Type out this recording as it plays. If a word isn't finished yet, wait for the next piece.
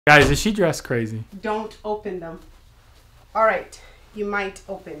Guys, is she dressed crazy? Don't open them. All right, you might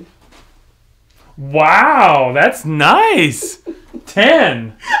open. Wow, that's nice.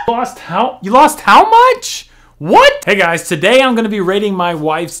 10. You lost how much? What? Hey guys, today I'm going to be rating my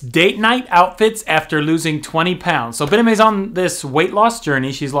wife's date night outfits after losing 20 pounds. So Biname's on this weight loss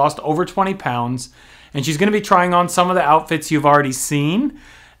journey. She's lost over 20 pounds. And she's going to be trying on some of the outfits you've already seen.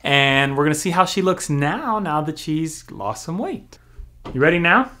 And we're going to see how she looks now that she's lost some weight. You ready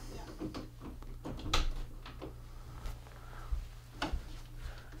now?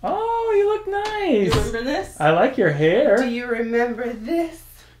 Oh, you look nice. You remember this? I like your hair. Do you remember this?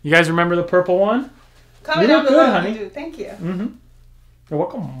 You guys remember the purple one? Comment down below if you do. Thank you. Mm-hmm. You're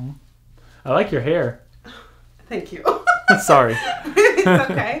welcome. I like your hair. Thank you. Sorry. It's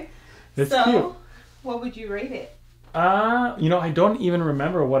okay. It's cute. What would you rate it? You know, I don't even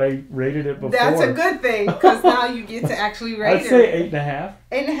remember what I rated it before. That's a good thing, because now you get to actually rate it. I'd say 8.5.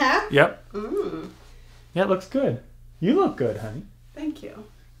 8.5? Yep. Mm. Yeah, it looks good. You look good, honey. Thank you.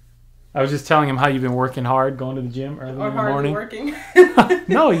 I was just telling him how you've been working hard, going to the gym early in the morning. Or hardly working.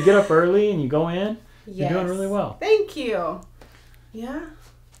 No, you get up early and you go in. Yes. You're doing really well. Thank you. Yeah.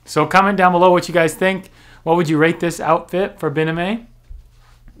 So comment down below what you guys think. What would you rate this outfit for Biname?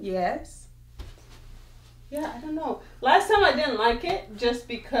 Yes. Yeah, I don't know. Last time I didn't like it just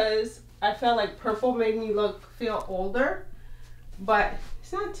because I felt like purple made me feel older. But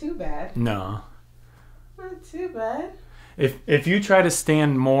it's not too bad. No. Not too bad. If you try to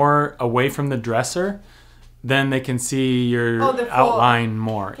stand more away from the dresser, then they can see your outline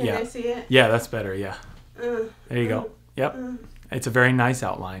more. Can they see it? Yeah, that's better. Yeah. There you go. Yep. It's a very nice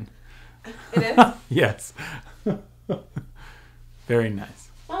outline. It is? Yes. Very nice.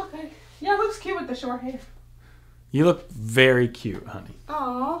 Okay. Yeah, it looks cute with the short hair. You look very cute, honey.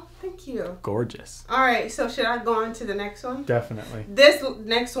 Oh, thank you. Gorgeous. All right, so should I go on to the next one? Definitely. This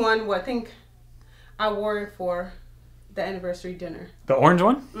next one, I think I wore it for the anniversary dinner. The orange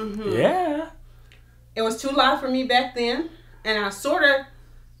one? Mm-hmm. Yeah. It was too loud for me back then, and I sort of,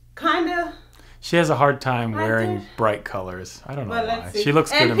 kind of. She has a hard time wearing bright colors. I don't know why. She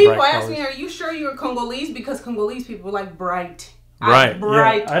looks good in bright colors. And people ask me, are you sure you're Congolese? Because Congolese people like bright. Right.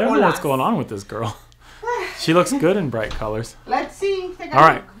 Bright. Yeah. I don't know what's going on with this girl. She looks good in bright colors. Let's see. All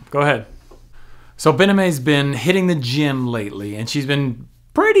right, go ahead. So Biname's been hitting the gym lately, and she's been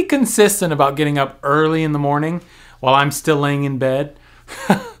pretty consistent about getting up early in the morning while I'm still laying in bed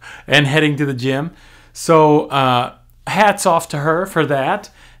and heading to the gym. So hats off to her for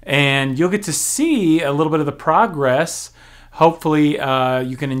that. And you'll get to see a little bit of the progress. Hopefully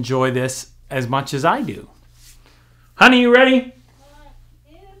you can enjoy this as much as I do. Honey, you ready?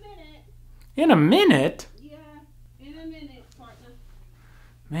 In a minute. In a minute? Yeah, in a minute, partner.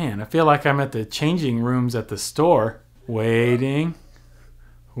 Man, I feel like I'm at the changing rooms at the store. Waiting.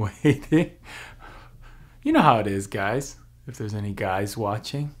 Waiting. You know how it is, guys. If there's any guys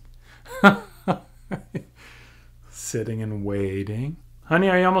watching. Sitting and waiting. Honey,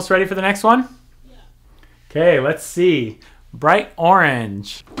 are you almost ready for the next one? Yeah. Okay, let's see. Bright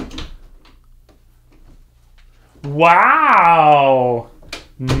orange. Wow.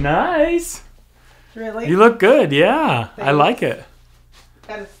 Nice. Really? You look good, yeah. Thanks. I like it.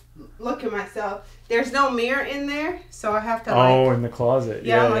 Gotta look at myself. There's no mirror in there, so I have to in the closet.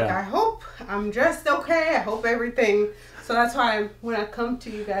 Yeah, I hope I'm dressed okay. I hope everything. So that's why when I come to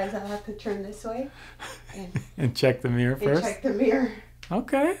you guys, I'll have to turn this way. And check the mirror first? Check the mirror.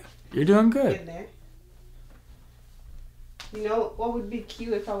 Okay. You're doing good. In there. You know what would be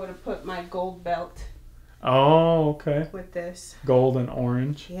cute if I would have put my gold belt. Oh, okay. With this. Gold and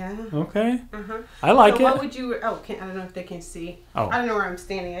orange. Yeah. Okay. Uh-huh. I like it. What would you... I don't know if they can see. Oh. I don't know where I'm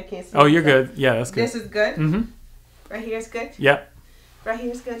standing. I can't see. Oh, you're good. Yeah, that's good. This is good? Mm-hmm. Right here is good? Yep. Right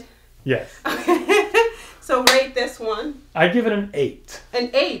here is good? Yes. Okay. So rate this one. I give it an 8. An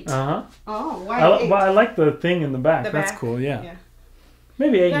 8? Uh-huh. Oh, why 8? Well, I like the thing in the back. That's cool, yeah.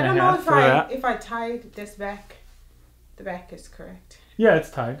 Maybe 8.5 for that. If I tied this back, the back is correct. Yeah, it's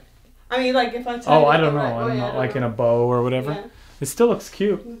tied. I mean, like if I tied I don't know. I don't know. Like in a bow or whatever. Yeah. It still looks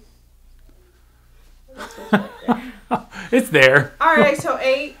cute. It's there. All right, so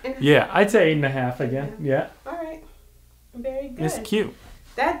 8. Yeah, I'd say 8.5 again. Yeah. All right. Very good. It's cute.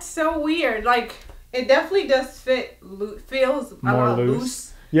 That's so weird. Like, it definitely does feels more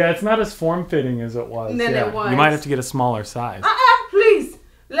loose. Yeah, it's not as form-fitting as it was. It was. You might have to get a smaller size. Please.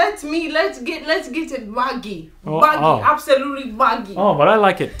 Let's get it baggy. Baggy, absolutely baggy. Oh, but I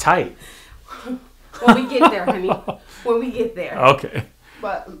like it tight. When we get there, honey. When we get there. Okay.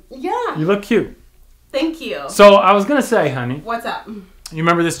 But, yeah. You look cute. Thank you. So, I was going to say, honey. What's up? You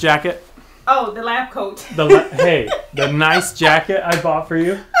remember this jacket? Oh, the lab coat. Hey, the nice jacket I bought for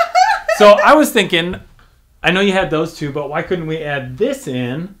you. So I was thinking, I know you had those two, but why couldn't we add this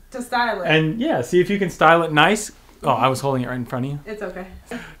in? To style it. And yeah, see if you can style it nice. Oh, I was holding it right in front of you. It's okay.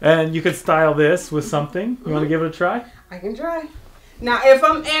 And you could style this with something. You want to give it a try? I can try. Now, if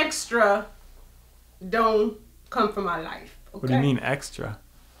I'm extra, don't come for my life. Okay? What do you mean extra?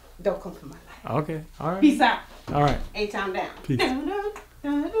 Don't come for my life. Okay, all right. Peace out. All right. A-town down. Peace.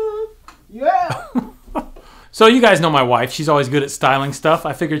 Yeah. So you guys know my wife. She's always good at styling stuff.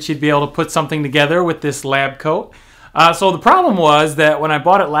 I figured she'd be able to put something together with this lab coat. So the problem was that when I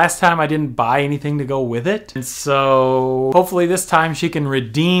bought it last time, I didn't buy anything to go with it. And so hopefully this time she can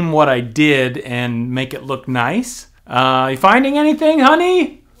redeem what I did and make it look nice. You finding anything,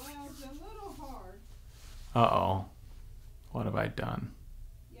 honey? Well, it's a little hard. Uh-oh. What have I done?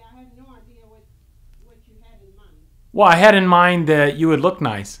 Yeah, I have no idea what you had in mind. Well, I had in mind that you would look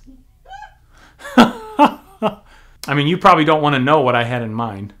nice. I mean, you probably don't want to know what I had in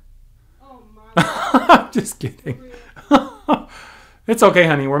mind. Oh, my God. Just kidding. It's okay,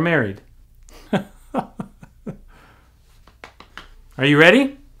 honey. We're married. Are you ready?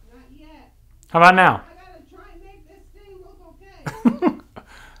 Not yet. How about now? I gotta try and make this thing look okay.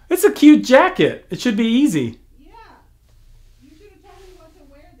 It's a cute jacket. It should be easy. Yeah. You should have told me what to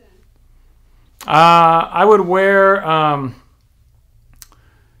wear then. I would wear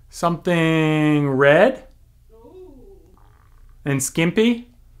something red Ooh. and skimpy.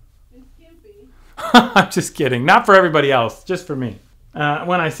 And skimpy. I'm just kidding. Not for everybody else. Just for me.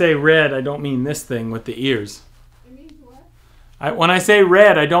 When I say red, I don't mean this thing with the ears. It means what? When I say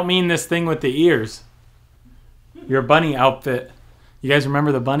red, I don't mean this thing with the ears. Your bunny outfit. You guys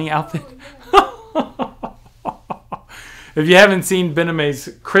remember the bunny outfit? Oh, If you haven't seen Biname's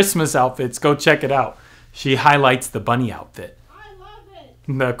Christmas outfits, go check it out. She highlights the bunny outfit. I love it.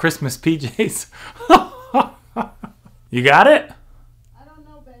 The Christmas PJs. You got it? I don't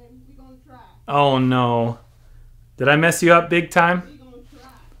know, babe. We're gonna try. Oh no. Did I mess you up big time? We're gonna try.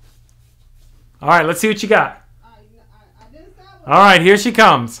 All right, let's see what you got. I didn't say All right, here she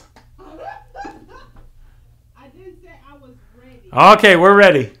comes. I didn't say I was ready. Okay, we're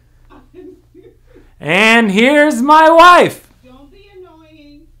ready. And here's my wife. Don't be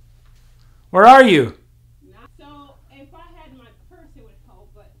annoying. Where are you? So if I had my purse, it would help.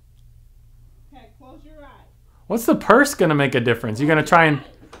 But okay, close your eyes. What's the purse gonna make a difference? You're gonna try and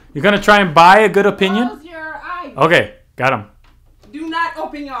buy a good opinion? Close your eyes. Okay, got him. Do not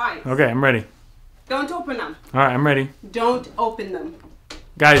open your eyes. Okay, I'm ready. Don't open them. All right, I'm ready. Don't open them.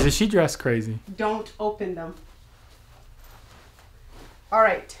 Guys, is she dressed crazy? Don't open them. All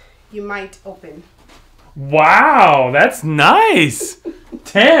right, you might open. Wow, that's nice.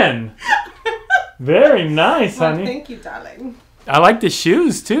 10. Very nice, Well, honey. thank you, darling. I like the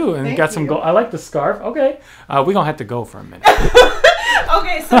shoes too, and Thank got some you. gold. I like the scarf. Okay, we're gonna have to go for a minute.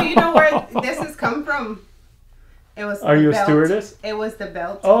 Okay, so you know where this has come from? It was. Are the you a belt. stewardess? It was the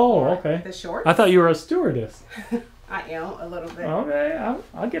belt. Oh, or okay. The shorts. I thought you were a stewardess. I am a little bit. Okay,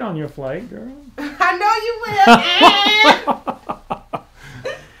 I'll get on your flight, girl. I know you will.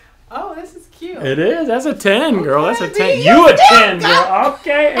 Oh, this is cute. It is. That's a 10, girl. That's a Okay, 10. You a 10, girl.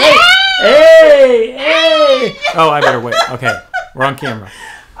 Okay. Hey. Oh, I better wait. Okay, we're on camera.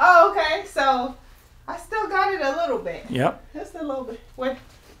 Oh, okay. So I still got it a little bit. Yep. Just a little bit. What?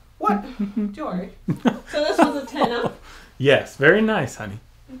 Jori. So this was a 10, huh? Yes. Very nice, honey.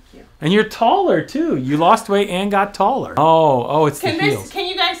 Thank you. And you're taller too. You lost weight and got taller. Oh, it's the heels. Can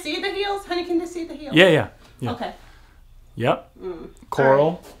you guys see the heels? Honey, can you see the heels? Yeah. Okay. Yep.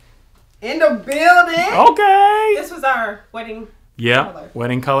 Coral. In the building. Okay. This was our wedding. Yep. color.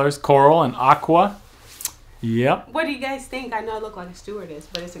 Wedding colors, coral and aqua. Yep. What do you guys think? I know I look like a stewardess,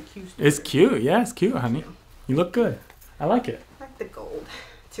 but it's a cute stewardess. It's cute. Yeah, it's cute, honey. You look good. I like it. I like the gold,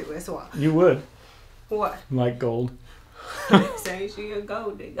 too, as well. You would What? like gold. Saying she a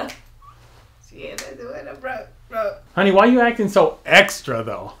gold digger. She ain't doing it, bro. Honey, why are you acting so extra,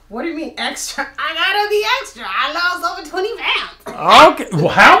 though? What do you mean extra? I gotta be extra. I lost over 20 pounds. Okay. Well,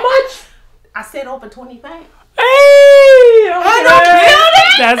 how much? I said over 20 pounds. Hey! In Okay. the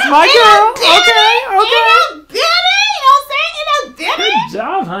building? That's my In girl. the building? Okay. In the building? You know what I'm saying? In the building? Good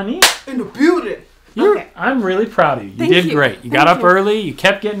job, honey. In the building. Okay. I'm really proud of you. You Thank did you. great. You Thank got up you. early. You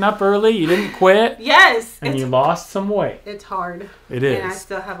kept getting up early. You didn't quit. Yes. And you lost some weight. It's hard. It And I is.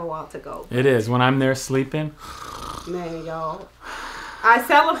 still have a while to go. It is. When I'm there sleeping. Man, y'all. I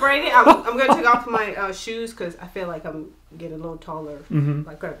celebrated. I'm going to take off my shoes because I feel like I'm getting a little taller. Mhm.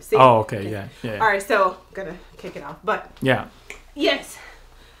 Like, see? Oh, okay. Yeah. All right, so going to kick it off. But Yeah. yes,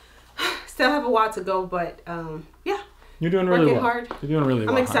 still have a while to go. But yeah, You're doing really working well. hard. You're doing really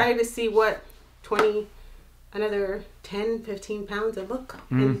well. I'm excited to see what another 10, 15 pounds of look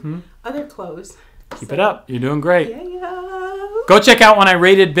in other clothes. Keep it up. You're doing great. Yeah. Go check out when I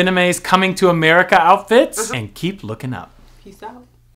rated Biname's Coming to America outfits and keep looking up. Peace out.